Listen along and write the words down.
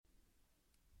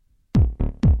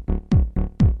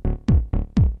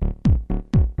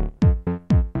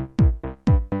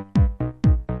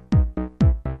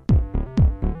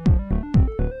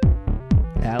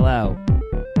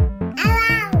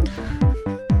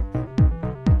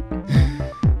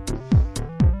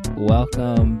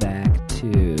Welcome back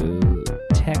to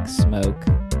Tech Smoke,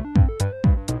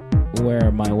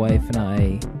 where my wife and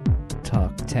I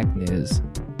talk tech news.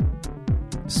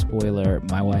 Spoiler,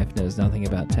 my wife knows nothing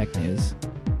about tech news.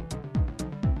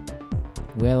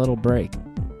 We had a little break.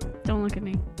 Don't look at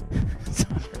me.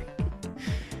 Sorry.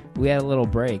 We had a little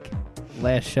break.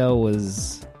 Last show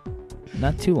was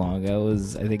not too long ago. It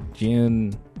was, I think,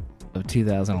 June of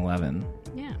 2011.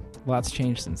 Yeah. Lots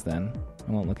changed since then.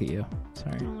 I won't look at you.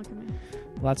 Sorry. Don't look at me.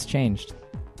 Lots changed.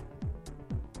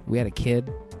 We had a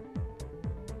kid.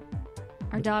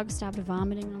 Our dog stopped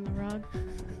vomiting on the rug.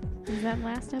 Was that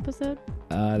last episode?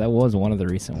 That was one of the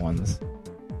recent ones.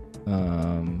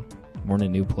 We're in a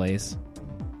new place.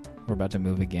 We're about to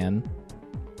move again.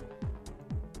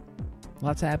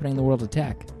 Lots happening in the world of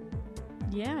tech.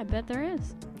 Yeah, I bet there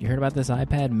is. You heard about this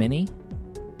iPad mini?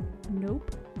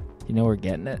 Nope. You know we're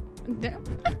getting it? Yeah,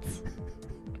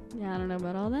 I don't know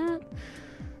about all that.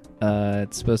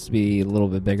 It's supposed to be a little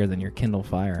bit bigger than your Kindle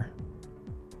Fire.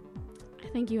 I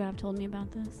think you have told me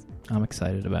about this. I'm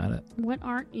excited about it. What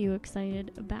aren't you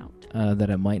excited about?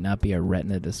 That it might not be a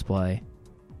Retina display.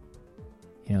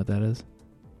 You know what that is?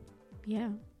 Yeah.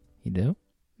 You do?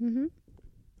 Mm-hmm.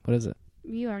 What is it?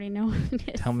 You already know what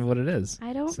it is. Tell me what it is.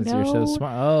 I don't Since know. you're so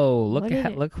smart. Oh, look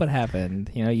What look what happened.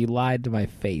 You know, you lied to my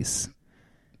face.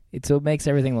 It makes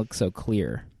everything look so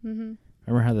clear. Mm-hmm.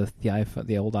 Remember how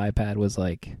the old iPad was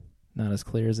like not as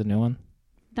clear as the new one?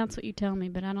 That's what you tell me,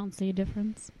 but I don't see a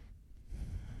difference.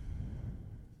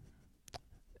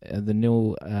 The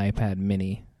new iPad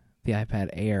mini, the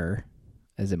iPad Air,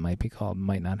 as it might be called,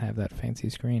 might not have that fancy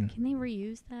screen. Can they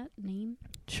reuse that name?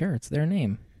 Sure, it's their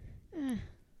name. Eh.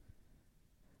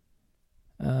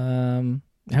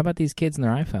 How about these kids and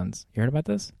their iPhones? You heard about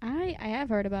this? I have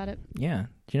heard about it. Yeah.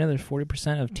 Do you know there's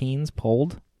 40% of teens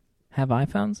polled have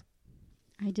iPhones?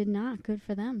 I did not. Good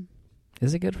for them.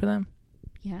 Is it good for them?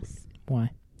 Yes.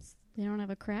 Why? They don't have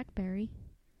a crackberry.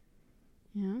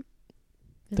 Yeah.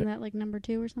 Isn't that like number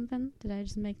 2 or something? Did I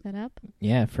just make that up?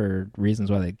 Yeah, for reasons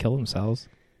why they'd kill themselves.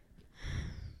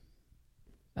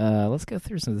 Let's go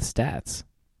through some of the stats.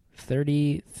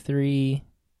 23%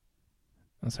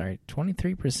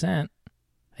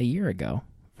 a year ago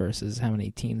versus how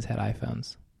many teens had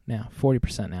iPhones now.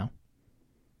 40% now.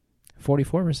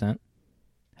 44%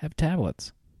 have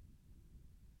tablets.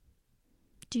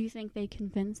 Do you think they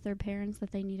convinced their parents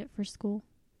that they need it for school?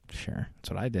 Sure, that's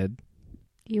what I did.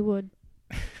 You would.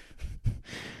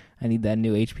 I need that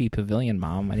new HP Pavilion,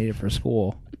 Mom. I need it for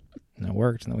school. And it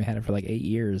worked, and then we had it for like 8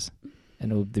 years.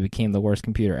 And it became the worst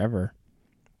computer ever.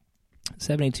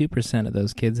 72% of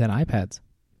those kids had iPads.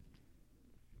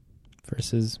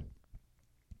 Versus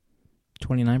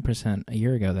 29% a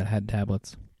year ago that had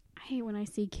tablets. I hate when I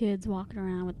see kids walking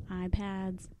around with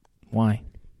iPads. Why?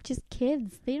 Just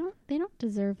kids. They don't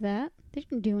deserve that. They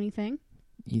didn't do anything.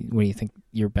 What do you think?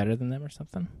 You're better than them or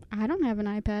something? I don't have an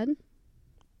iPad. You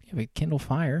have a Kindle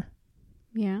Fire.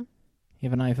 Yeah. You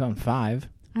have an iPhone 5.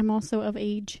 I'm also of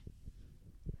age.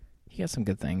 You got some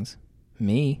good things.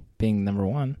 Me being number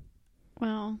one.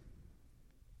 Well.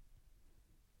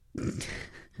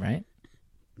 Right?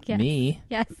 Yes. Me.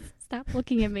 Yes. Stop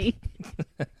looking at me.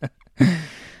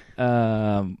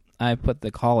 I put the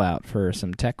call out for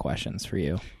some tech questions for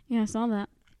you. Yeah, I saw that.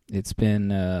 It's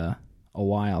been a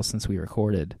while since we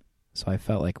recorded, so I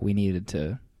felt like we needed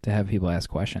to have people ask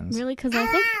questions. Really? Because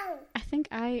I think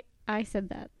I said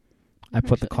that. I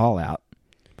put the call out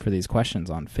for these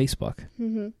questions on Facebook.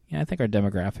 Mm-hmm. Yeah, I think our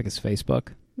demographic is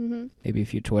Facebook. Mm-hmm. Maybe a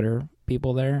few Twitter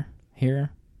people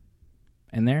here,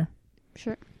 and there.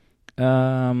 Sure.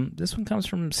 This one comes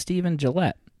from Stephen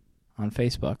Gillette on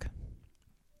Facebook.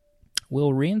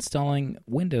 Will reinstalling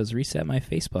Windows reset my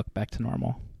Facebook back to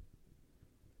normal?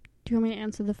 Do you want me to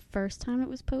answer the first time it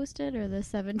was posted or the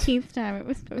 17th time it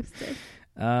was posted?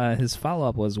 His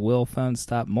follow-up was, will phone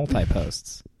stop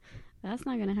multi-posts? That's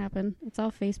not going to happen. It's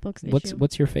all Facebook's issue.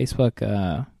 What's your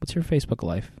Facebook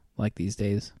life like these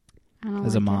days I don't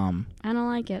as like a mom? I don't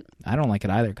like it. I don't like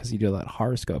it either because you do that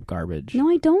horoscope garbage. No,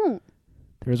 I don't.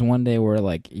 There was one day where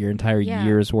like your entire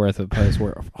year's worth of posts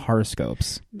were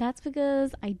horoscopes. That's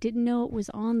because I didn't know it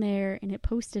was on there and it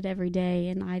posted every day,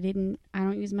 and I don't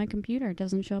use my computer. It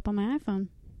doesn't show up on my iPhone.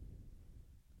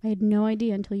 I had no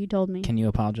idea until you told me. Can you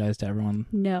apologize to everyone?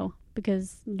 No,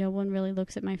 because no one really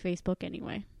looks at my Facebook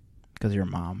anyway. Because you're a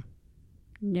mom.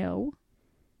 No.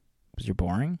 Because you're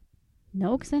boring?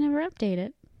 No, because I never update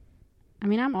it. I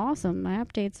mean, I'm awesome. My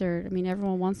updates are,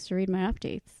 everyone wants to read my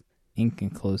updates.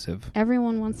 Inconclusive.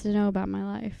 Everyone wants to know about my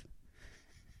life.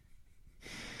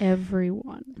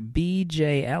 everyone.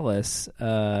 BJ Ellis,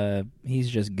 he's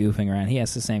just goofing around. He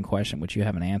asked the same question, which you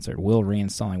haven't answered. Will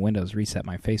reinstalling Windows reset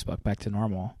my Facebook back to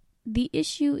normal? The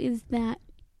issue is that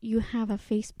you have a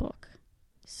Facebook.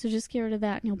 So just get rid of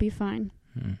that and you'll be fine.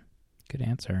 Good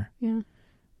answer. Yeah.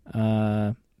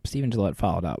 Stephen Gillette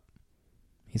followed up.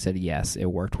 He said, yes, it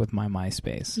worked with my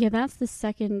MySpace. Yeah, that's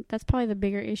probably the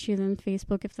bigger issue than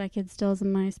Facebook if that kid still has a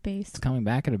MySpace. It's coming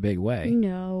back in a big way.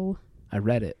 No. I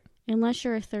read it. Unless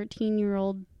you're a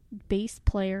 13-year-old bass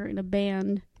player in a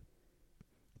band.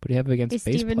 What do you have against Is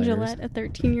bass Stephen players? Gillette a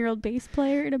 13-year-old bass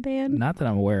player in a band? Not that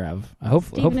I'm aware of.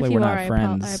 Hopefully if we're you not are,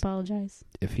 friends. I apologize.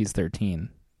 If he's 13,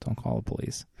 don't call the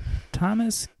police.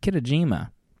 Thomas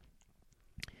Kitajima.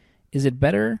 Is it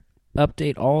better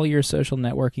update all your social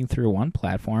networking through one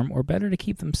platform or better to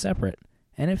keep them separate?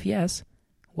 And if yes,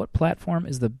 what platform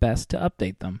is the best to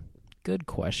update them? Good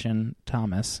question,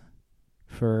 Thomas,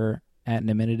 for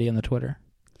 @Nimidity on the Twitter.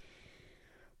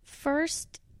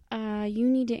 First, you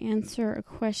need to answer a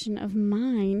question of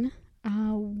mine.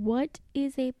 What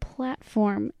is a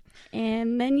platform?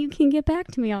 And then you can get back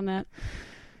to me on that.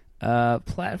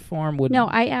 Platform would... No,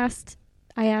 I asked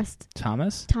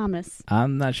Thomas? Thomas.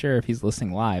 I'm not sure if he's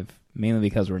listening live, mainly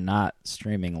because we're not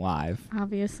streaming live.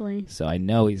 Obviously. So I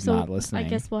know he's not listening. I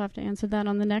guess we'll have to answer that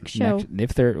on the next show.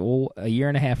 A year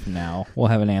and a half from now, we'll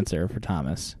have an answer for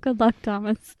Thomas. Good luck,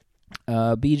 Thomas.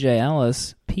 BJ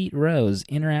Ellis, Pete Rose,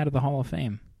 in or out of the Hall of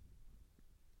Fame?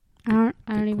 I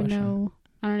don't even know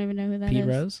who that is. Pete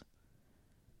Rose?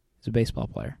 He's a baseball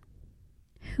player.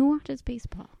 Who watches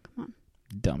baseball? Come on.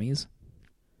 Dummies.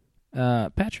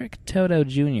 Patrick Toto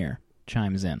Jr.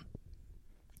 chimes in.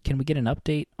 Can we get an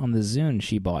update on the Zune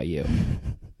she bought you?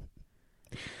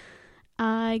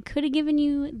 I could have given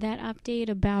you that update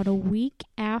about a week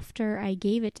after I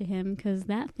gave it to him because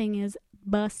that thing is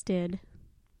busted.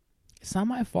 It's not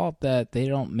my fault that they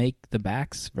don't make the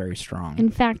backs very strong. In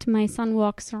fact, my son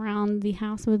walks around the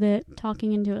house with it,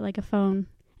 talking into it like a phone,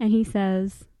 and he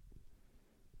says,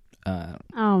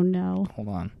 oh no. Hold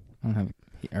on. I don't have...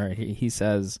 All right, he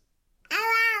says...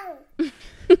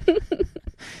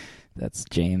 That's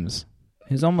James.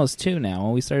 He's almost 2 now.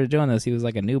 When we started doing this, he was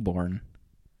like a newborn.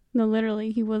 No,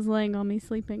 literally, he was laying on me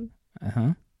sleeping.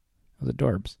 Uh-huh. It was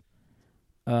adorbs.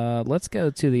 Let's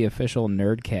go to the official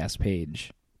Nerdcast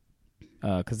page,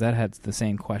 because that had the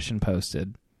same question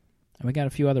posted. And we got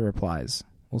a few other replies.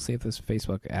 We'll see if this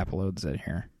Facebook app loads it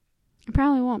here. I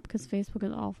probably won't because Facebook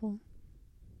is awful.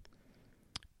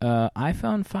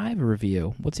 iPhone 5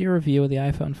 review. What's your review of the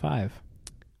iPhone 5?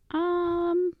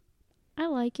 I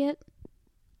like it.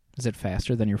 Is it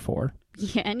faster than your 4?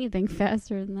 Yeah, anything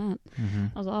faster than that. Mm-hmm.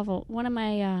 That was awful. One of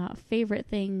my favorite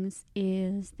things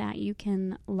is that you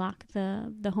can lock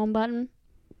the home button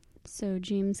so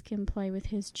James can play with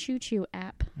his Choo Choo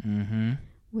app. Mm-hmm.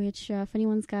 Which, if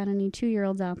anyone's got any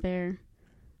 2-year-olds out there,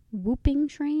 Whooping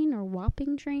Train or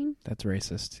Whopping Train? That's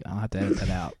racist. I'll have to edit that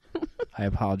out. I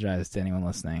apologize to anyone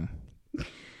listening. It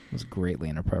was greatly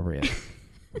inappropriate.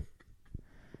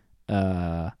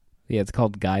 Yeah, it's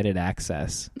called guided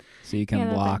access. So you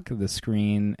can lock the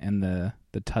screen and the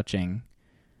touching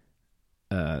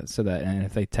so that, and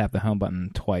if they tap the home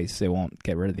button twice, they won't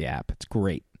get rid of the app. It's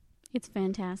great. It's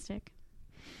fantastic.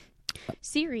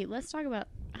 Siri, let's talk about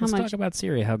talk about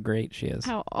Siri, how great she is.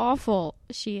 How awful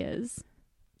she is.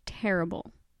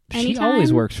 Terrible. She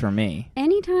always works for me.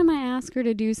 Anytime I ask her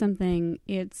to do something,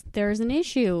 there's an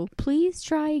issue. Please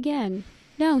try again.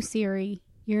 No, Siri,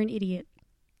 you're an idiot.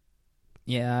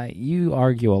 Yeah, you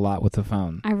argue a lot with the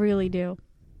phone. I really do.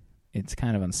 It's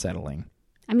kind of unsettling.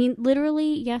 I mean,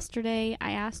 literally yesterday,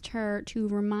 I asked her to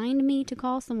remind me to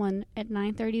call someone at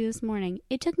 9:30 this morning.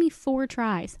 It took me 4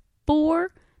 tries.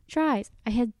 4 tries. I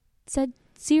had said,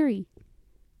 Siri,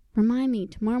 remind me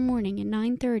tomorrow morning at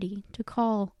 9:30 to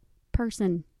call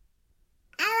person.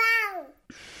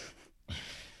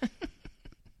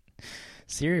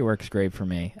 Siri works great for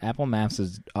me. Apple Maps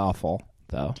is awful,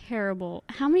 though. Terrible.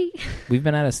 How many... We've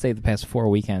been out of state the past 4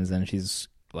 weekends, and she's,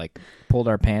 pulled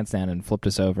our pants down and flipped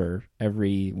us over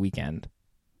every weekend.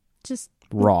 Just...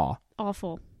 raw.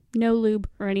 Awful. No lube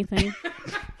or anything.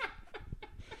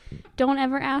 Don't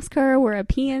ever ask her where a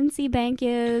PNC Bank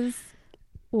is,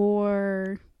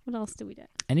 or... What else did we do?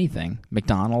 Anything.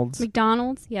 McDonald's.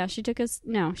 Yeah, she took us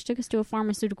to a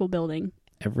pharmaceutical building.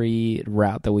 Every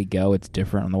route that we go, it's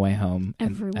different on the way home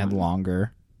and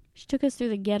longer. She took us through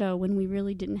the ghetto when we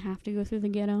really didn't have to go through the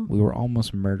ghetto. We were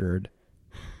almost murdered.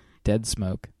 Dead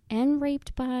smoke. And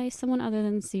raped by someone other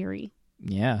than Siri.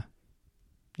 Yeah.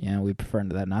 Yeah, we prefer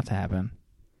that not to happen.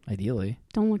 Ideally.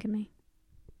 Don't look at me.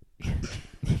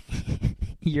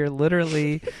 You're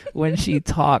literally, when she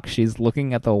talks, she's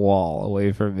looking at the wall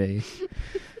away from me.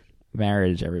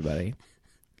 Marriage, everybody.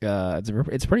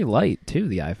 It's pretty light too.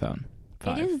 The iPhone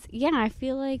 5. It is. Yeah, I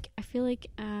feel like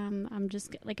I'm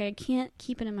just like I can't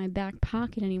keep it in my back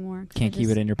pocket anymore. Can't keep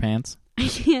it in your pants? I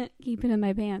can't keep it in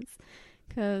my pants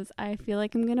because I feel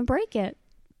like I'm gonna break it.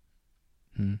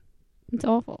 It's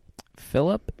awful.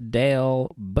 Philip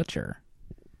Dale Butcher.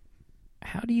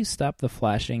 How do you stop the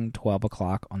flashing 12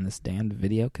 o'clock on this damned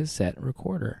video cassette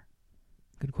recorder?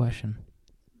 Good question.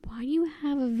 Why do you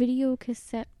have a video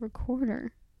cassette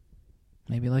recorder?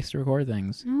 Maybe he likes to record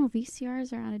things. No,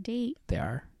 VCRs are out of date. They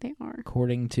are. They are.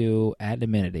 According to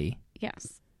Adminity,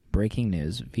 Yes. breaking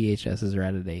news, VHSs are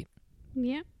out of date.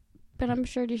 Yeah. But I'm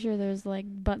sure there's like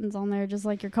buttons on there just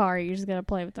like your car. You just gotta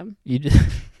play with them. You just...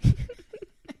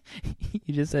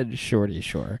 You just said shorty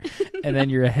sure. And then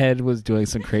your head was doing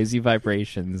some crazy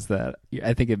vibrations that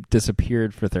I think it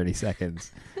disappeared for 30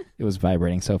 seconds. It was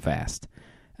vibrating so fast.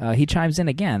 He chimes in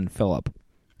again, Philip.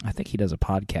 I think he does a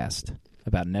podcast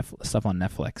about stuff on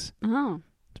Netflix. Oh.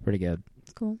 It's pretty good.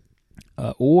 It's cool.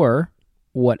 Or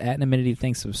what Anonymity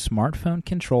thinks of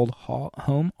smartphone-controlled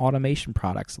home automation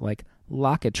products like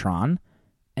Lockitron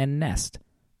and Nest.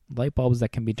 Light bulbs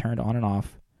that can be turned on and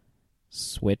off.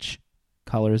 Switch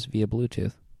colors via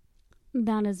Bluetooth.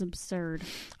 That is absurd.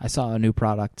 I saw a new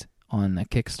product on a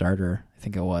Kickstarter, I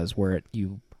think it was, where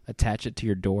you attach it to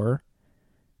your door,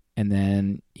 and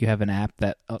then you have an app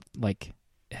that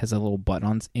has a little button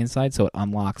on inside, so it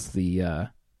unlocks the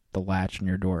latch on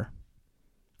your door.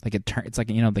 Like it's like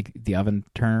the oven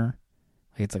turner.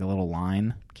 Like it's like a little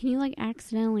line. Can you like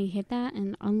accidentally hit that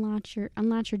and unlatch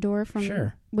your door from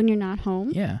Sure. when you're not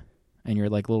home? Yeah. And you're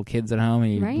like little kids at home,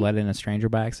 and you let in a stranger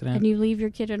by accident. And you leave your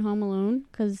kid at home alone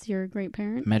because you're a great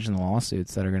parent. Imagine the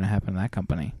lawsuits that are going to happen to that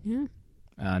company. Yeah.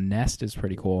 Nest is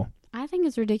pretty cool. I think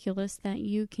it's ridiculous that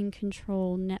you can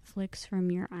control Netflix from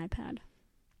your iPad.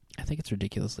 I think it's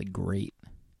ridiculously great.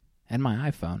 And my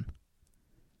iPhone.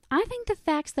 I think the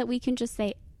fact that we can just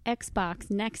say Xbox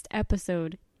next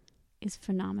episode is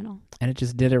phenomenal. And it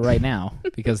just did it right now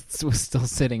because it was still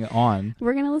sitting on.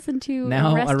 We're going to listen to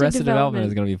now Arrested Development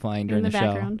is going to be playing during in the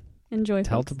background. show. Enjoy.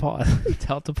 Tell it to pause.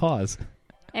 Tell it to pause.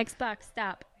 Xbox,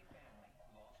 stop.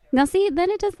 Now see, then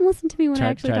it doesn't listen to me when I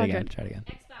actually talk again. to it. Try it again.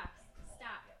 Xbox,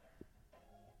 stop.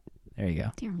 There you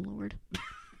go. Dear Lord.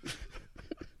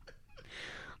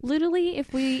 Literally,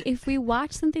 if we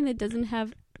watch something that doesn't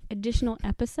have additional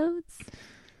episodes,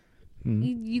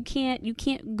 you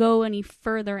can't go any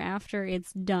further after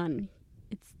it's done.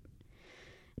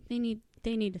 They need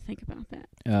to think about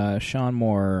that. Sean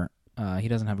Moore, he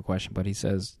doesn't have a question, but he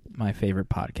says, my favorite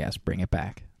podcast, Bring It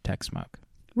Back, Tech Smoke.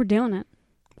 We're doing it.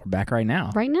 We're back right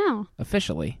now. Right now.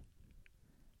 Officially.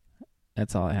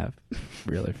 That's all I have,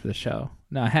 really, for the show.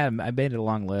 No, I made it a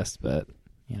long list, but,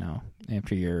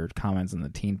 after your comments on the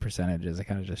teen percentages, I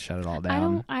kind of just shut it all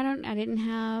down. I didn't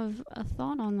have a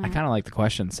thought on that. I kind of like the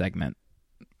question segment.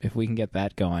 If we can get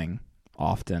that going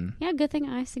often. Yeah, good thing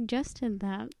I suggested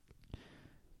that.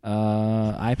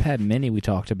 iPad Mini we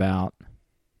talked about.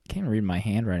 I can't read my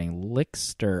handwriting.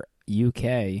 Lickster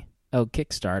UK. Oh,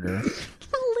 Kickstarter.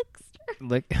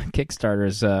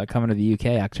 Kickstarter's coming to the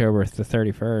UK October the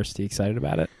 31st. Are you excited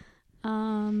about it?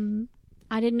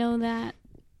 I didn't know that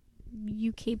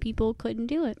UK people couldn't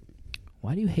do it.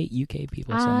 Why do you hate UK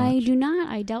people so much? I do not.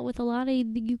 I dealt with a lot of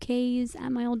the UKs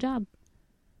at my old job.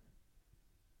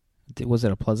 Was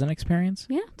it a pleasant experience?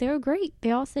 Yeah, they were great.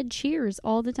 They all said cheers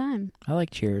all the time. I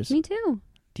like cheers. Me too.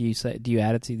 Do you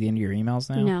add it to the end of your emails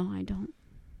now? No, I don't.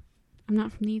 I'm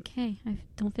not from the UK. I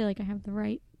don't feel like I have the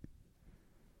right.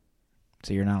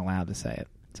 So you're not allowed to say it.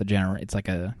 It's like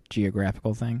a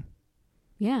geographical thing.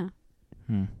 Yeah.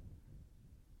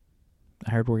 I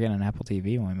heard we're getting an Apple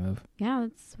TV when we move. Yeah,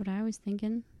 that's what I was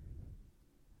thinking.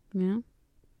 Yeah.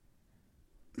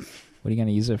 What are you going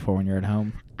to use it for when you're at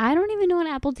home? I don't even know what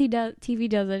Apple TV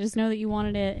does. I just know that you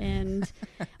wanted it, and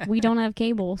we don't have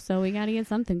cable, so we got to get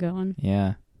something going.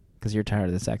 Yeah, because you're tired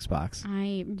of this Xbox.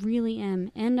 I really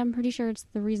am, and I'm pretty sure it's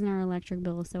the reason our electric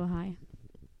bill is so high.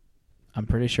 I'm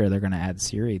pretty sure they're going to add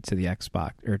Siri to the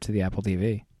Xbox or to the Apple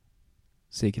TV,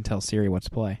 so you can tell Siri what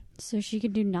to play. So she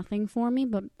could do nothing for me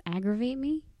but aggravate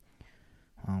me?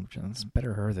 Well, it's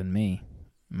better her than me.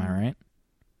 Am I right?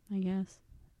 I guess.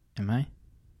 Am I?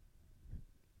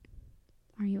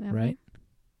 Are you ever? Right? I'm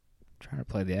trying to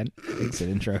play the exit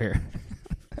intro here.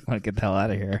 I want to get the hell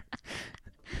out of here.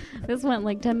 This went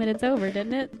like 10 minutes over,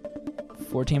 didn't it?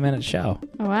 14-minute show.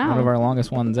 Oh, wow. One of our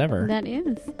longest ones ever. That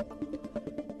is.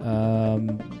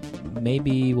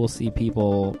 Maybe we'll see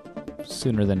people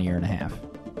sooner than a year and a half.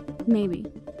 Maybe.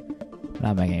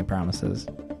 Not making any promises.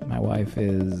 My wife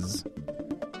is...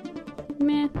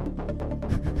 Meh.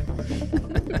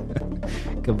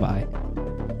 Goodbye.